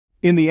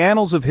In the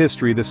annals of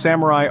history, the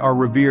samurai are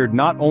revered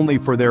not only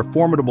for their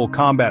formidable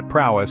combat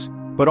prowess,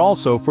 but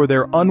also for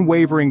their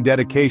unwavering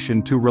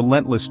dedication to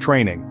relentless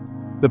training.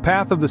 The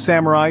path of the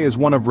samurai is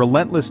one of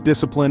relentless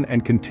discipline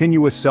and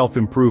continuous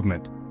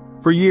self-improvement.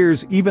 For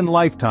years, even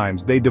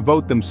lifetimes, they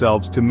devote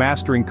themselves to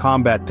mastering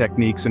combat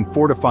techniques and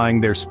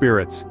fortifying their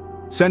spirits.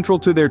 Central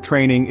to their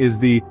training is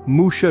the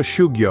Musha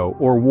Shugyo,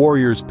 or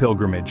warrior's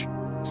pilgrimage.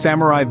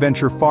 Samurai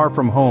venture far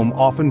from home,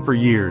 often for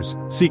years,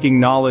 seeking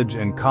knowledge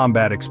and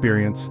combat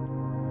experience.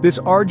 This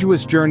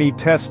arduous journey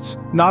tests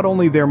not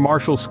only their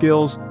martial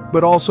skills,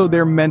 but also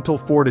their mental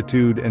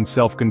fortitude and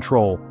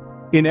self-control.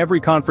 In every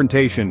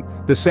confrontation,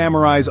 the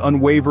samurai's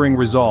unwavering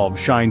resolve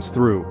shines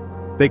through.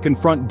 They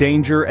confront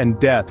danger and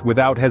death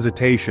without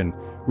hesitation,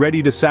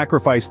 ready to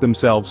sacrifice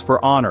themselves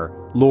for honor,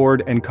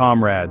 lord and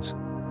comrades.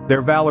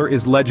 Their valor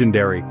is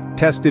legendary,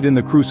 tested in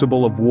the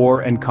crucible of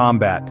war and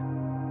combat.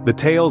 The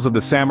tales of the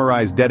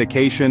samurai's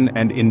dedication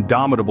and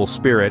indomitable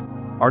spirit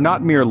are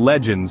not mere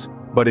legends,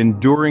 but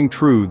enduring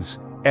truths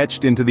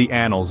etched into the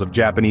annals of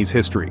Japanese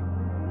history.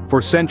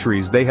 For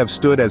centuries, they have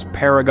stood as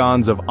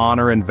paragons of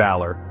honor and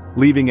valor,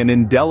 leaving an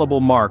indelible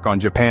mark on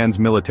Japan's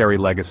military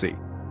legacy.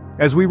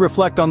 As we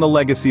reflect on the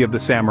legacy of the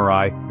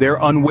samurai, their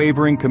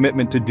unwavering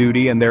commitment to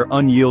duty and their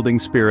unyielding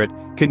spirit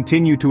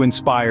continue to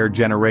inspire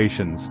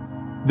generations.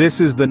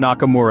 This is the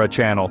Nakamura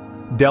Channel,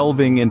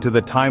 delving into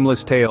the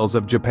timeless tales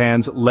of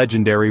Japan's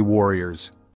legendary warriors.